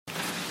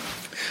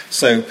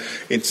So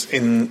it's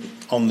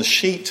on the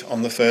sheet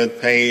on the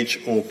third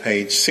page or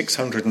page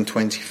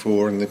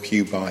 624 in the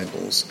Pew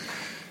Bibles.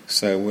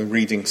 So we're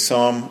reading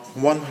Psalm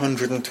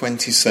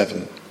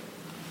 127.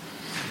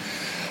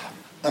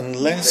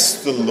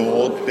 Unless the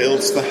Lord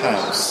builds the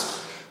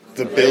house,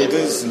 the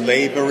builders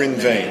labour in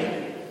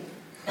vain.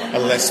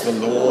 Unless the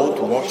Lord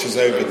watches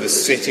over the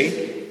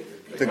city,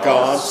 the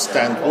guards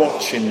stand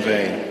watch in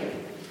vain.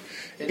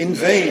 In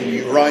vain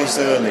you rise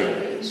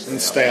early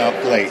and stay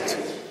up late,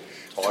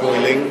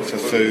 toiling for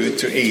food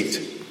to eat,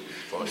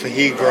 for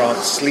he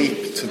grants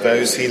sleep to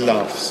those he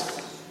loves.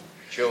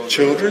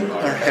 Children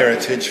are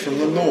heritage from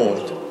the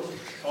Lord,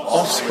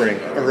 offspring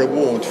a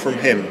reward from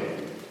him.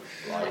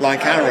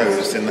 Like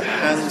arrows in the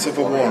hands of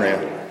a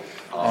warrior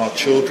are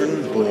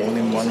children born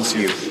in one's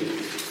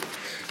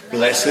youth.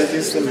 Blessed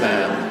is the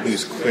man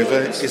whose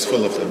quiver is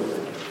full of them.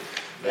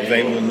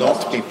 They will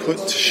not be put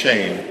to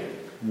shame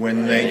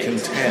when they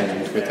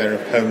contend with their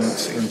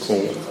opponents in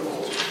court.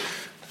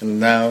 And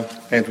now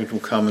Edward will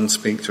come and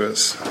speak to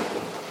us.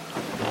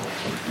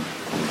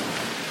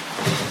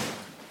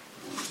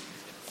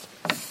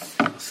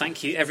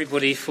 Thank you,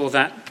 everybody, for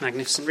that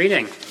magnificent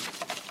reading.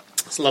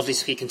 It's lovely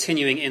to be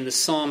continuing in the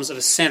Psalms of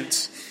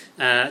Ascent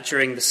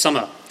during the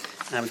summer.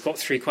 We've got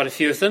through quite a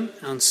few of them,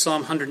 on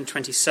Psalm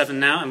 127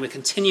 now, and we're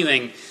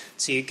continuing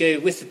to go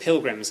with the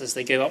pilgrims as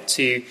they go up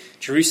to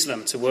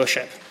Jerusalem to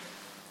worship.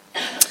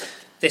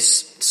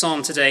 This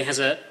psalm today has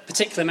a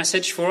particular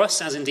message for us,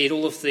 as indeed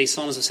all of the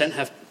Psalms of Ascent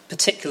have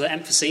particular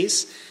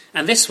emphases.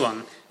 And this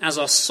one, as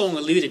our song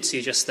alluded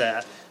to just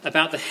there,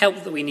 about the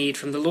help that we need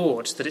from the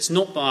Lord, that it's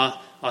not by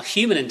our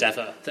human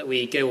endeavour that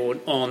we go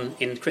on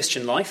in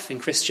Christian life, in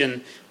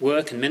Christian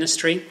work and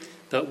ministry,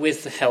 but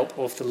with the help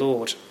of the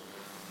Lord.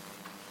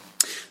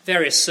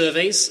 Various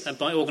surveys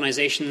by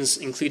organisations,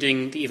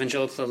 including the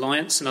Evangelical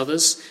Alliance and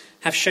others,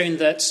 have shown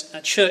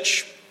that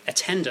church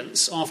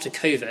attendance after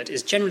COVID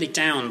is generally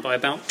down by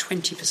about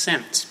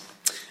 20%.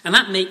 And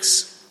that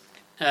makes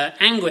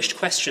anguished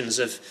questions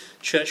of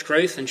church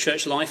growth and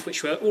church life,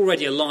 which were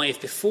already alive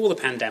before the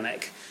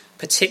pandemic,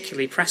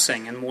 particularly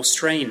pressing and more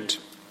strained.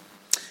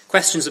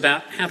 Questions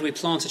about how do we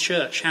plant a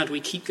church? How do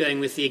we keep going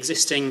with the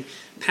existing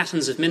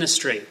patterns of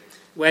ministry?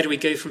 Where do we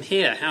go from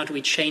here? How do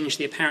we change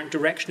the apparent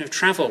direction of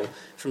travel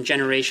from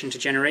generation to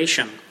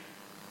generation?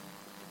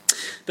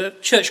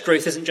 But church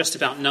growth isn't just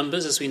about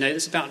numbers, as we know.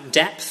 It's about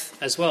depth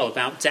as well,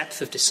 about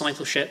depth of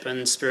discipleship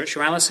and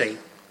spirituality.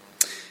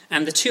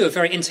 And the two are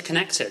very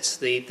interconnected,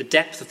 the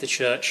depth of the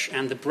church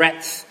and the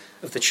breadth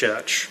of the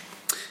church.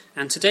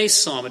 And today's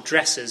psalm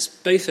addresses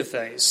both of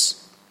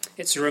those.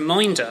 It's a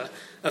reminder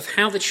of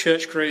how the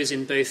church grows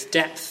in both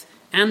depth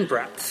and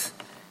breadth.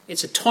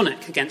 It's a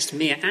tonic against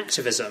mere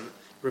activism,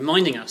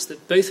 reminding us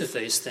that both of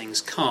those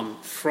things come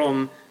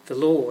from the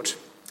Lord.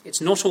 It's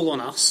not all on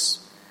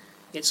us,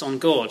 it's on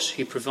God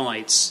who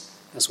provides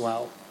as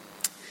well.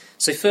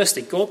 So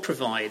firstly, God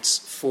provides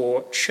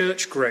for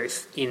church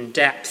growth in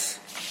depth.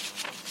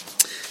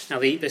 Now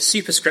the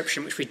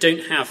superscription, which we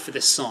don't have for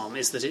this psalm,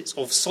 is that it's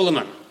of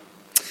Solomon.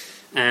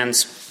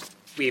 And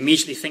we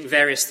immediately think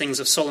various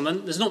things of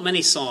Solomon. There's not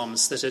many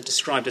psalms that are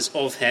described as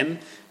of him,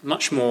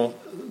 much more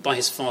by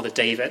his father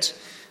David.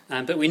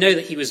 But we know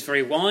that he was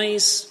very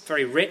wise,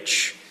 very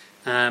rich.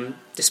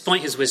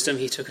 Despite his wisdom,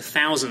 he took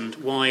 1,000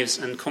 wives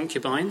and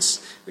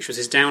concubines, which was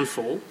his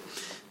downfall.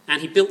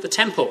 And he built the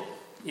temple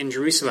in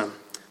Jerusalem,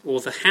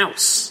 or the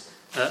house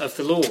of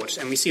the Lord.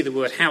 And we see the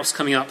word house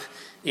coming up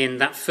in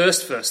that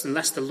first verse.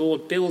 Unless the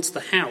Lord builds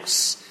the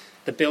house,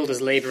 the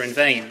builders labour in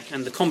vain.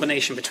 And the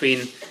combination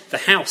between the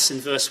house in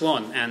verse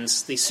 1 and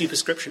the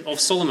superscription of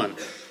Solomon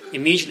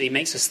immediately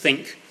makes us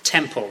think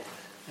temple.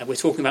 We're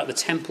talking about the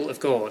temple of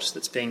God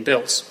that's being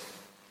built.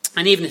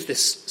 And even if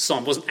this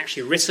psalm wasn't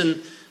actually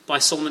written by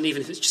Solomon,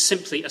 even if it's just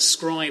simply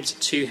ascribed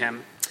to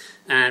him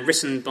and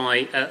written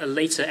by a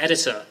later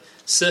editor,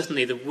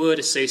 certainly the word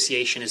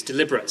association is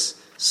deliberate.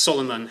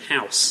 Solomon,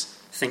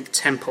 house, think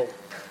temple.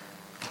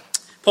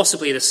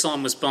 Possibly the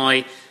psalm was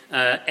by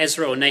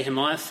Ezra or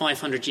Nehemiah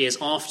 500 years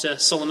after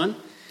Solomon,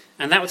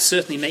 and that would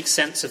certainly make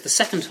sense of the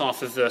second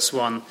half of verse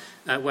 1,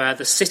 where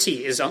the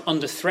city is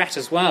under threat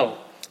as well.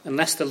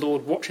 Unless the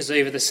Lord watches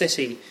over the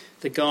city,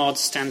 the guards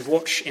stand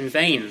watch in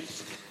vain.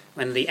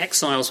 When the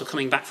exiles were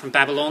coming back from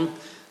Babylon,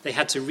 they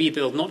had to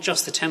rebuild not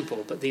just the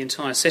temple, but the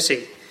entire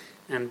city.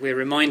 And we're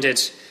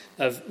reminded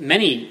of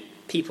many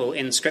people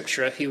in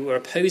Scripture who were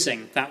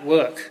opposing that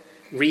work.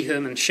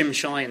 Rehum and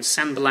Shimshai and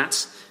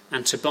Sanballat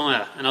and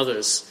Tobiah and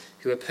others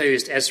who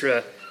opposed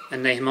Ezra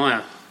and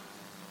Nehemiah.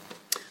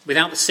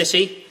 Without the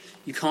city,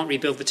 you can't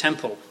rebuild the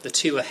temple. The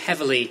two are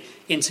heavily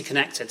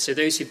interconnected. So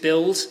those who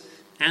build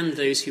and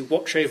those who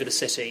watch over the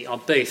city are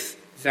both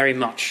very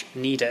much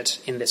needed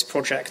in this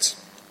project.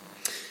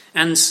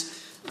 And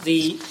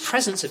the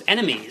presence of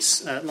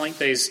enemies, like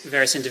those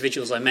various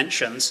individuals I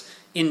mentioned,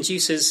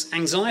 induces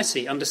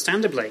anxiety,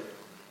 understandably.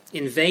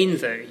 In vain,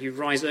 though, you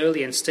rise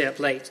early and stay up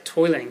late,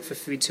 toiling for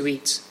food to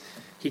eat.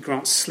 He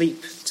grants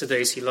sleep to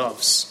those he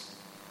loves.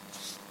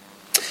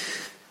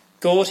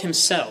 God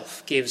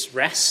himself gives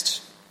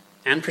rest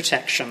and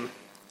protection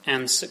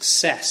and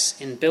success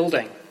in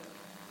building.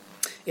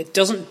 It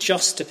doesn't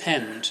just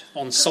depend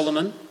on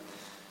Solomon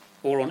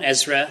or on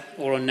Ezra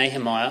or on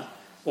Nehemiah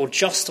or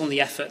just on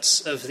the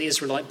efforts of the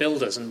Israelite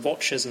builders and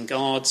watchers and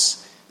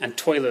guards and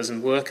toilers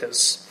and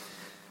workers.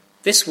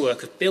 This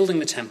work of building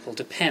the temple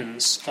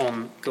depends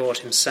on God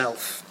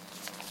himself.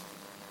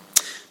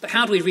 But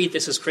how do we read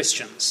this as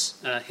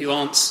Christians who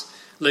aren't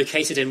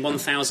located in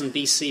 1000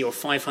 BC or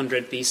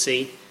 500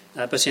 BC,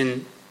 but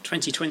in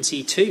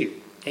 2022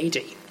 AD?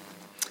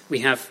 We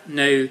have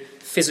no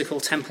physical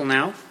temple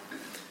now,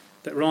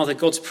 but rather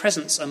God's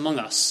presence among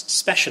us,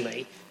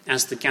 especially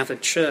as the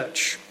gathered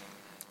church.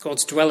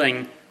 God's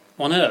dwelling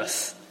on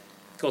earth,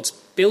 God's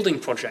building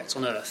project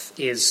on earth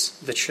is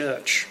the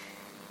church.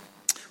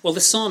 Well,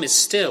 the psalm is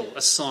still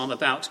a psalm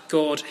about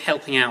God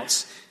helping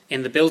out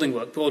in the building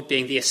work, God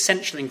being the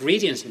essential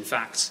ingredient, in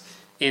fact,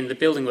 in the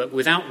building work,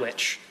 without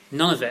which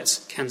none of it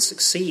can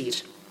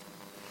succeed.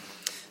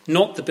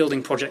 Not the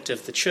building project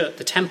of the church,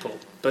 the temple,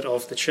 but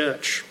of the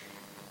church.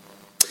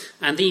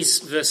 And these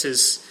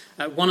verses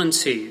 1 and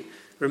 2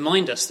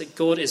 remind us that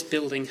God is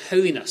building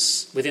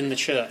holiness within the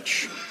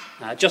church,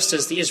 just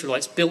as the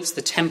Israelites built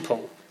the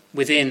temple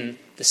within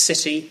the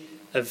city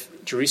of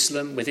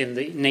Jerusalem, within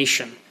the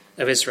nation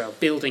of Israel,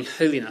 building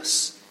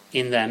holiness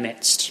in their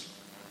midst.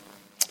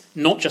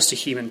 Not just a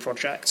human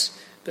project,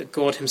 but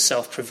God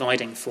himself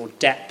providing for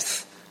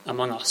depth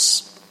among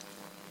us.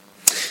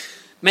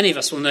 Many of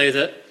us will know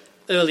that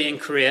early in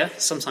career,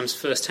 sometimes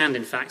first-hand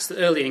in fact, that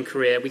early in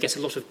career we get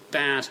a lot of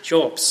bad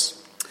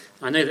jobs.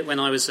 I know that when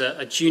I was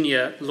a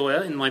junior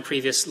lawyer in my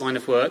previous line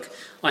of work,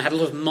 I had a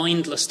lot of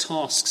mindless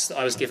tasks that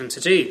I was given to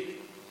do.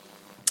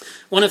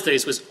 One of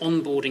those was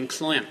onboarding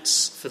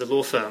clients for the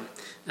law firm,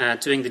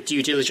 doing the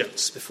due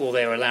diligence before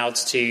they were allowed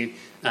to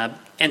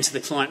enter the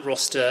client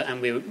roster,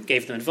 and we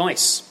gave them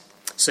advice.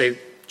 So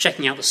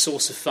checking out the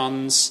source of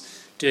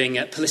funds, doing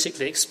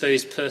politically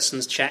exposed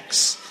persons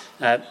checks,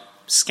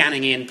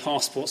 scanning in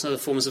passports and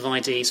other forms of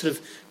ID, sort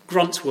of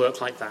grunt work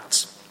like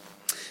that.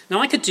 Now,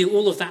 I could do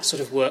all of that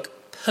sort of work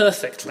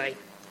perfectly,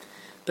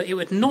 but it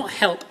would not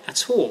help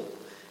at all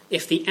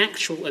if the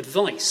actual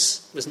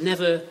advice was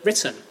never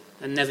written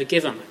and never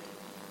given.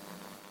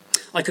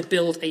 I could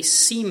build a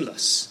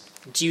seamless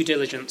due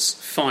diligence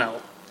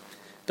file,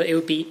 but it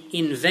would be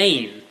in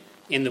vain,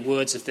 in the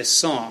words of this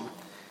psalm,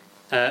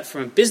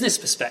 from a business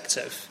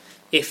perspective,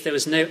 if there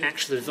was no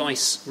actual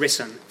advice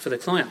written for the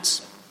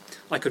clients.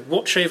 I could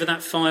watch over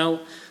that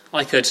file,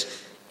 I could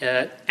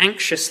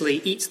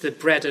anxiously eat the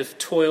bread of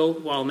toil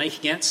while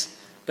making it,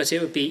 but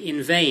it would be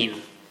in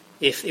vain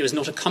if it was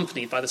not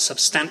accompanied by the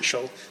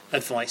substantial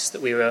advice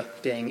that we were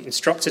being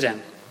instructed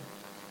in.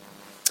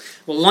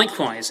 Well,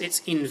 likewise,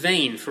 it's in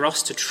vain for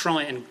us to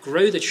try and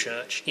grow the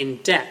church in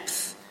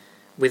depth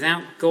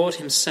without God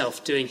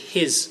himself doing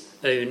his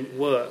own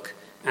work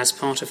as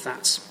part of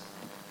that.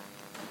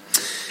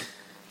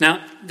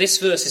 Now, this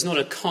verse is not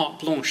a carte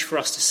blanche for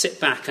us to sit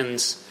back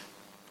and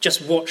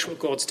just watch what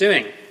God's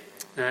doing.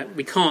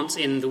 We can't,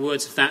 in the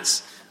words of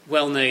that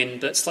well-known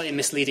but slightly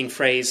misleading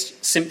phrase,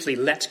 simply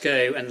let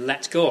go and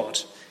let God.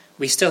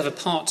 We still have a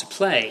part to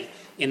play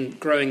in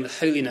growing the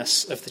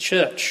holiness of the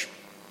church.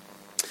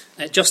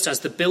 Just as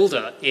the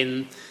builder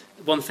in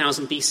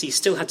 1000 BC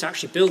still had to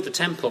actually build the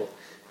temple,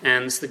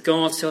 and the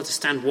guards still had to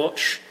stand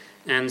watch,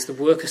 and the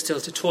workers still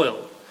had to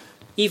toil,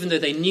 even though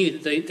they knew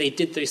that they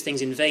did those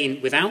things in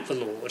vain without the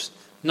Lord,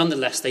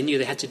 nonetheless they knew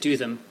they had to do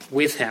them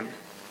with him.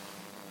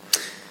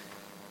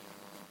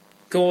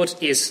 God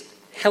is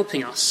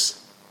helping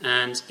us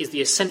and is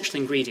the essential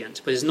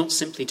ingredient, but is not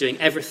simply doing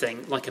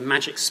everything like a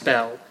magic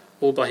spell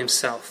all by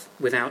himself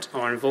without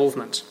our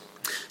involvement.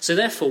 So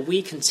therefore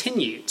we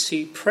continue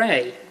to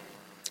pray,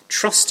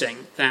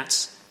 trusting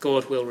that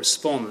God will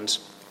respond.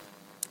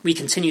 We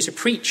continue to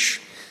preach,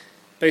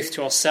 both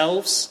to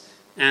ourselves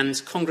and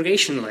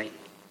congregationally,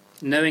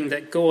 knowing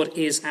that God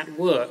is at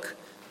work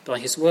by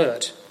his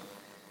word.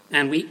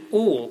 And we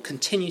all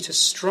continue to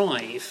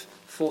strive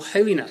for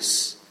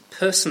holiness,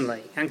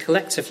 personally and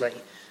collectively,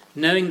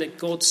 knowing that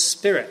God's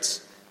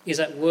Spirit is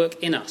at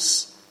work in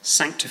us,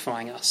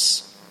 sanctifying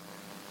us.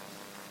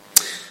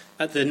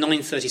 At the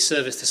 9:30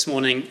 service this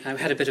morning, I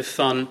had a bit of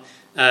fun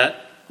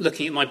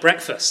looking at my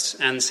breakfast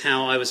and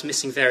how I was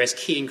missing various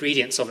key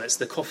ingredients of it. So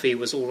the coffee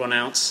was all run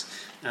out,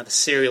 the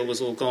cereal was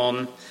all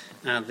gone,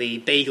 the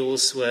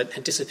bagels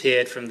had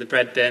disappeared from the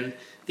bread bin.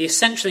 The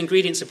essential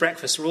ingredients of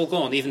breakfast were all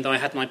gone, even though I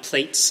had my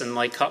plates and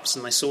my cups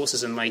and my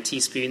saucers and my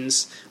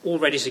teaspoons all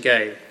ready to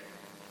go.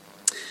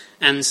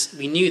 And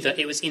we knew that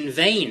it was in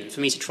vain for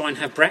me to try and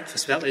have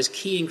breakfast without those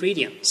key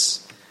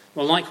ingredients.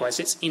 Well, likewise,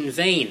 it's in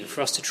vain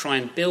for us to try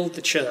and build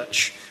the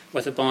church,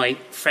 whether by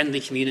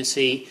friendly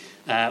community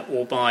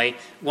or by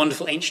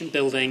wonderful ancient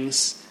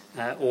buildings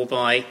or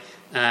by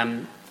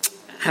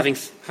having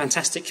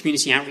fantastic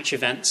community outreach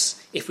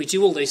events, if we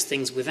do all those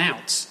things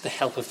without the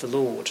help of the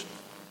Lord.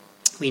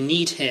 We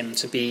need him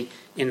to be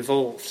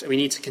involved. We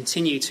need to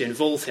continue to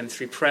involve him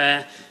through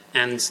prayer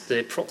and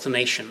the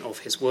proclamation of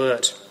his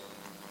word.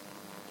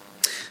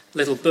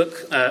 Little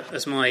book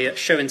as my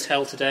show and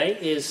tell today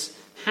is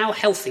How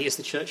Healthy is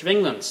the Church of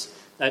England?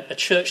 a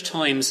Church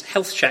Times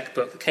health check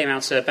book that came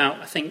out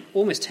about, I think,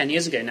 almost 10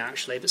 years ago now,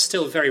 actually, but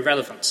still very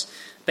relevant,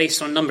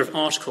 based on a number of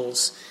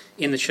articles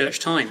in the Church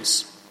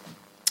Times.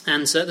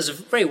 And there's a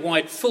very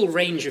wide, full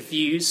range of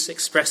views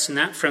expressed in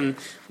that from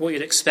what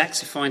you'd expect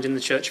to find in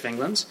the Church of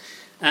England.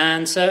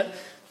 And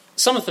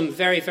some of them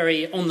very,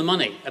 very on the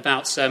money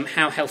about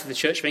how healthy the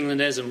Church of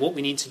England is and what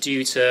we need to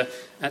do to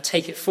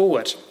take it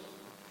forward.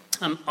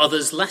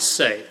 Others less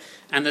so.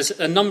 And there's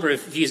a number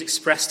of views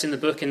expressed in the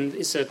book, and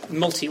it's a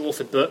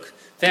multi-authored book,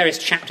 various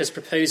chapters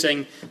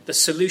proposing the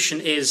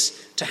solution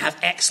is to have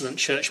excellent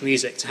church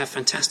music, to have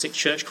fantastic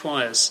church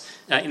choirs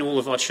in all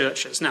of our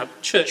churches. Now,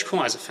 church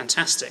choirs are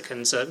fantastic,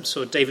 and sort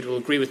of David will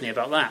agree with me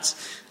about that,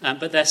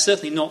 but they're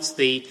certainly not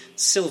the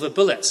silver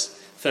bullet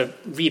for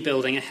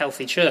rebuilding a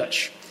healthy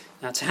church.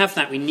 To have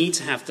that, we need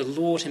to have the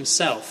Lord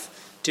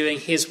himself doing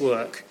his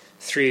work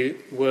through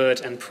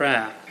word and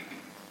prayer,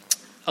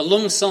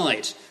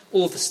 alongside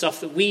all of the stuff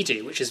that we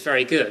do, which is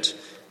very good,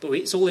 but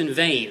it's all in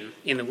vain,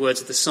 in the words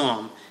of the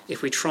psalm,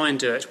 if we try and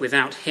do it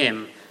without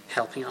him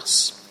helping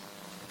us.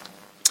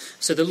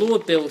 So the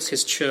Lord builds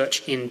his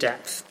church in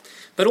depth,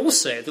 but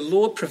also the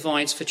Lord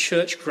provides for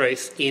church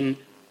growth in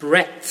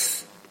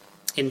breadth.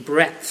 In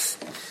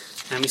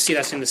breadth. And we see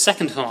that in the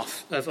second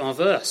half of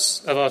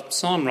our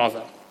psalm.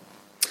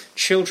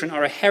 Children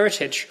are a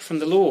heritage from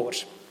the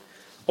Lord,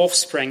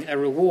 offspring a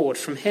reward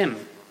from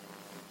him.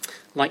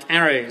 Like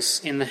arrows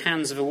in the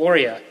hands of a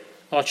warrior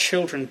are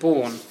children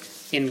born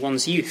in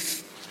one's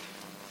youth.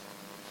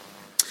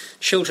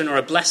 Children are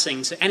a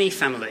blessing to any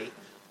family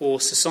or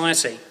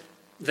society.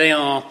 They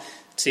are,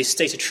 to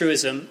state a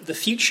truism, the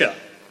future.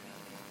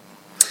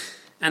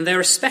 And they're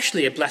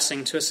especially a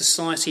blessing to a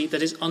society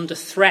that is under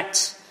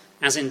threat,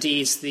 as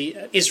indeed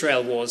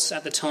Israel was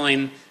at the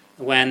time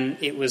when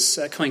it was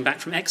coming back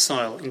from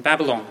exile in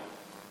Babylon,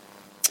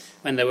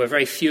 when there were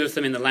very few of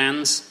them in the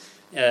land.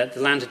 The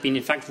land had been,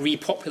 in fact,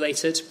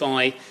 repopulated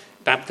by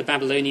the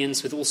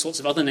Babylonians with all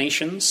sorts of other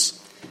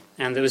nations,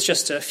 and there was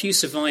just a few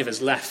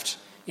survivors left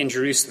in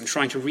Jerusalem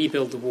trying to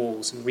rebuild the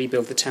walls and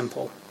rebuild the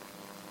temple.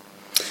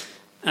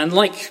 And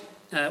like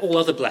all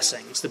other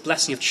blessings, the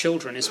blessing of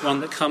children is one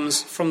that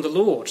comes from the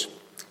Lord.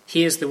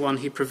 He is the one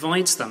who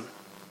provides them.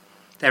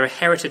 They're a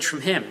heritage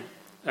from him,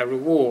 a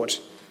reward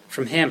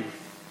from him.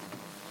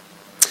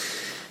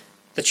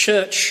 The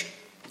church,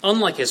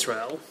 unlike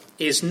Israel,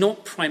 is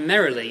not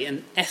primarily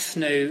an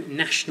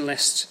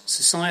ethno-nationalist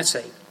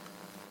society.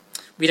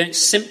 We don't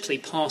simply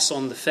pass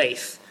on the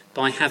faith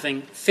by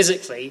having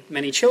physically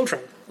many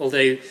children,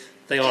 although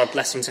they are a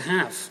blessing to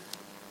have.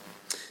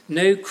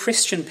 No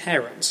Christian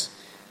parent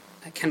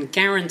can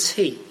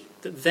guarantee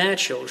that their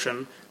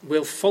children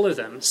will follow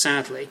them,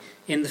 sadly,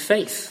 in the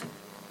faith.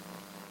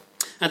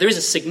 Now, there is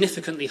a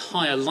significantly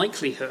higher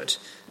likelihood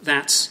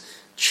that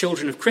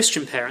children of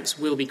Christian parents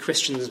will be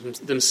Christians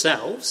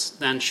themselves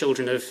than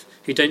children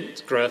who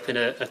don't grow up in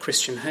a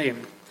Christian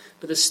home.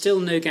 But there's still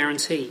no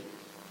guarantee.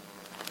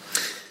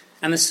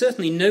 And there's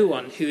certainly no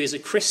one who is a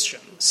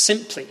Christian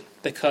simply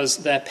because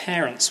their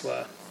parents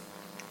were.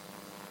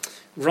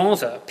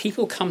 Rather,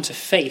 people come to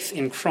faith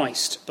in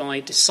Christ by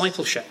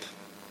discipleship,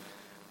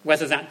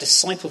 whether that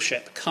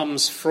discipleship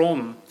comes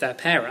from their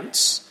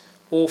parents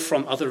or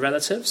from other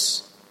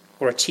relatives,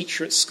 or a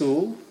teacher at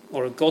school,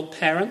 or a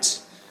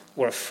godparent,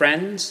 or a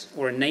friend,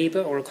 or a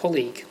neighbour, or a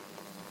colleague.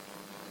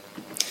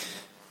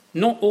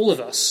 Not all of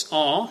us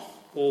are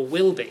or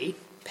will be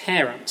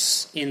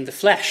parents in the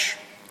flesh,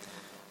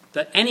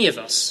 but any of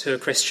us who are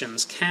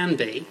Christians can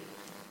be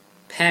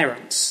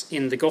parents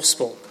in the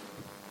gospel.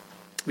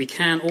 We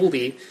can all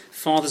be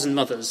fathers and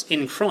mothers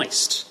in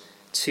Christ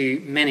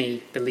to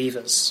many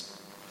believers.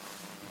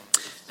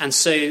 And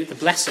so the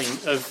blessing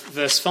of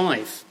verse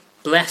 5,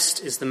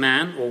 blessed is the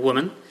man or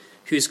woman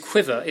whose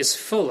quiver is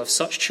full of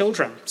such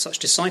children, such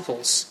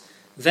disciples.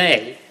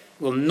 They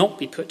will not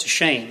be put to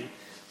shame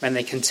when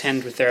they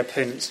contend with their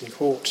opponents in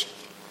court.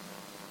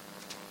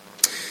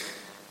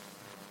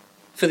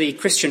 For the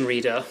Christian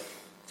reader,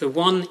 the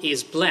one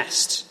is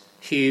blessed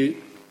who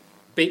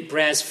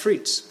bears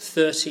fruit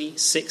 30,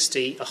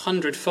 60,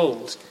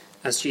 100-fold,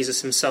 as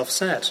Jesus himself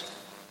said.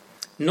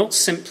 Not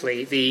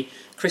simply the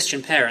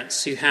Christian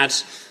parents who had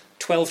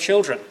 12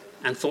 children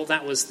and thought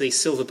that was the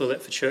silver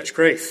bullet for church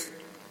growth.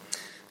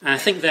 And I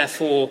think,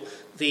 therefore,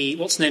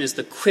 what's known as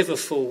the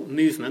quiverful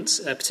movement,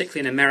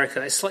 particularly in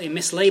America, is slightly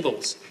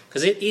mislabeled,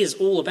 because it is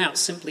all about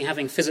simply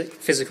having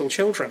physical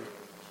children.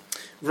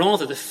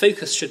 Rather, the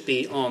focus should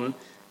be on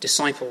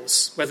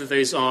disciples, whether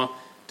those are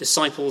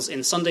disciples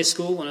in Sunday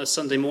school on a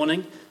Sunday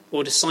morning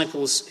or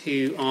disciples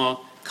who are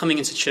coming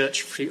into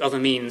church through other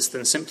means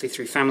than simply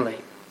through family.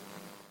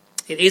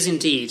 It is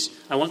indeed,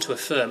 I want to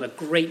affirm, a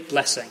great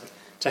blessing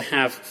to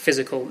have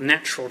physical,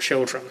 natural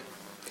children.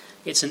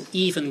 It's an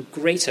even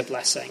greater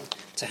blessing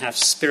to have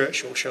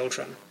spiritual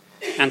children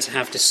and to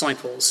have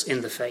disciples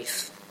in the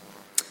faith.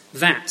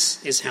 That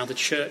is how the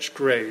church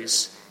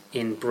grows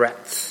in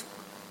breadth.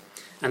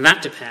 And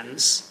that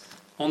depends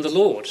on the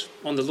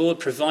Lord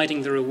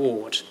providing the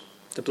reward,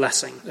 the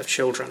blessing of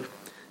children,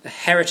 a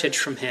heritage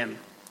from him,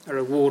 a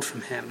reward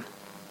from him.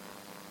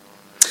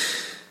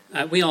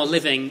 We are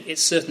living,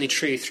 it's certainly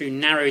true, through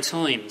narrow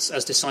times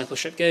as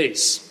discipleship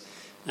goes.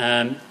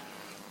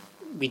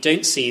 We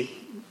don't see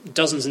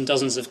dozens and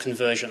dozens of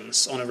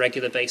conversions on a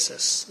regular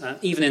basis.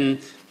 Even in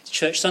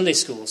church Sunday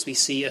schools, we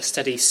see a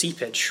steady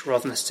seepage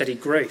rather than a steady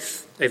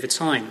growth over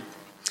time.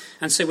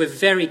 And so we're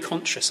very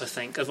conscious, I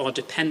think, of our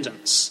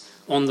dependence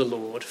on the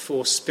Lord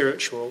for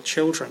spiritual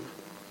children.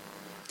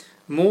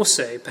 More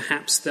so,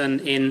 perhaps, than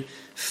in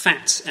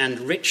fat and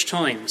rich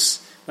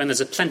times when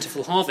there's a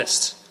plentiful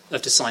harvest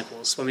of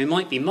disciples, when we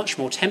might be much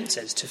more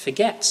tempted to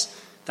forget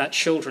that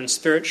children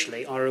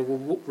spiritually are a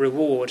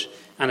reward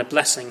and a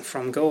blessing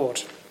from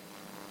God.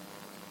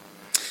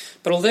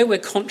 But although we're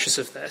conscious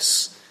of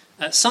this,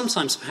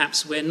 sometimes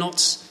perhaps we're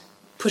not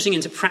putting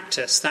into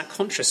practice that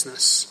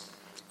consciousness,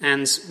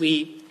 and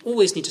we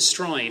always need to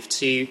strive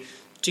to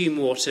do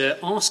more, to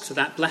ask for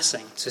that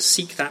blessing, to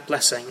seek that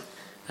blessing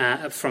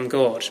from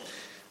God.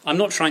 I'm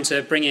not trying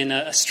to bring in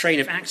a strain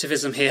of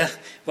activism here,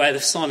 where the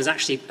psalm is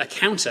actually a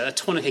counter, a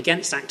tonic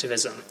against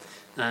activism.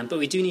 But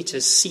we do need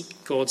to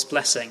seek God's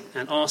blessing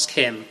and ask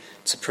him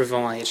to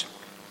provide.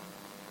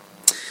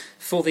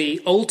 For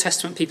the Old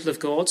Testament people of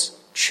God,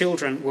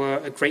 children were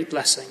a great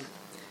blessing.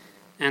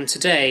 And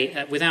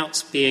today,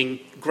 without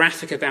being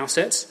graphic about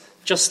it,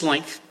 just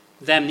like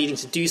them needing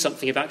to do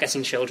something about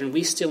getting children,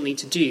 we still need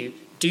to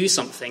do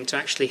something to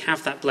actually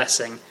have that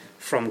blessing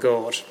from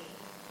God.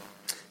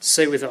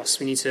 So with us,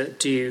 we need to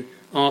do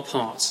our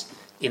part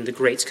in the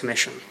Great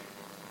Commission.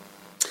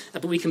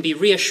 But we can be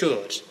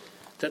reassured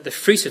that the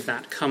fruit of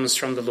that comes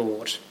from the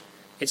Lord.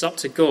 It's up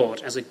to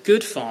God as a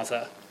good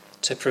father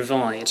to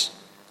provide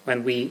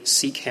when we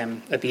seek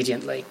him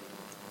obediently.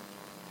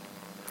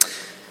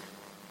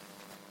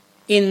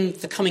 In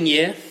the coming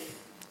year,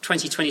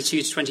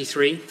 2022 to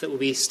 23, that will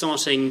be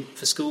starting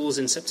for schools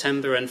in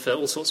September and for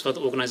all sorts of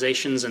other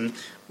organisations, and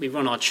we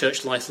run our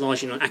church life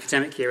largely in an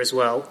academic year as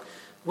well,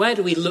 where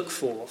do we look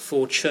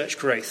for church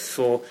growth,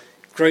 for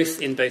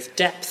growth in both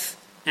depth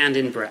and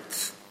in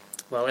breadth?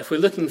 Well, if we're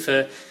looking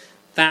for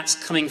that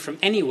coming from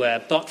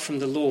anywhere but from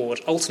the Lord,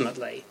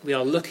 ultimately, we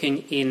are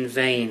looking in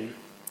vain.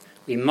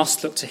 We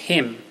must look to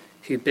him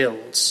who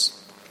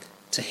builds,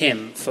 to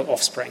him for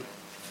offspring.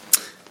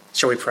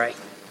 Shall we pray?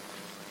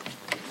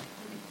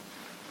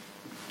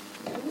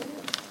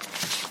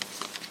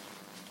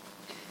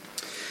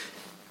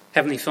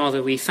 Heavenly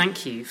Father, we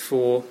thank you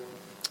for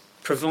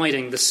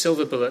providing the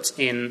silver bullet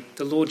in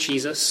the Lord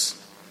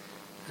Jesus.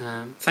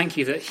 Thank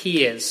you that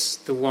he is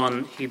the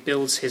one who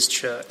builds his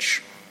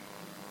church.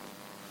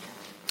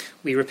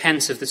 We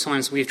repent of the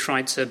times we've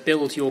tried to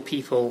build your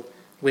people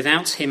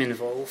without him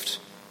involved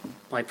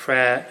by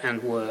prayer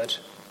and word.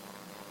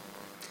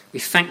 We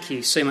thank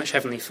you so much,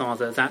 Heavenly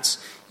Father, that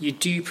you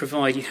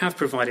have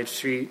provided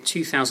through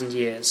 2,000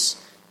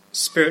 years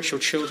spiritual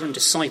children,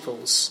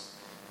 disciples,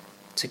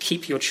 to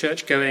keep your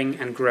church going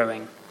and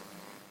growing.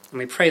 And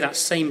we pray that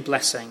same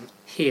blessing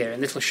here in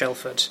Little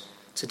Shelford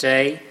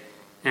today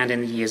and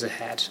in the years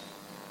ahead.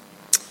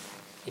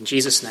 In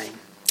Jesus' name,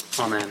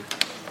 amen.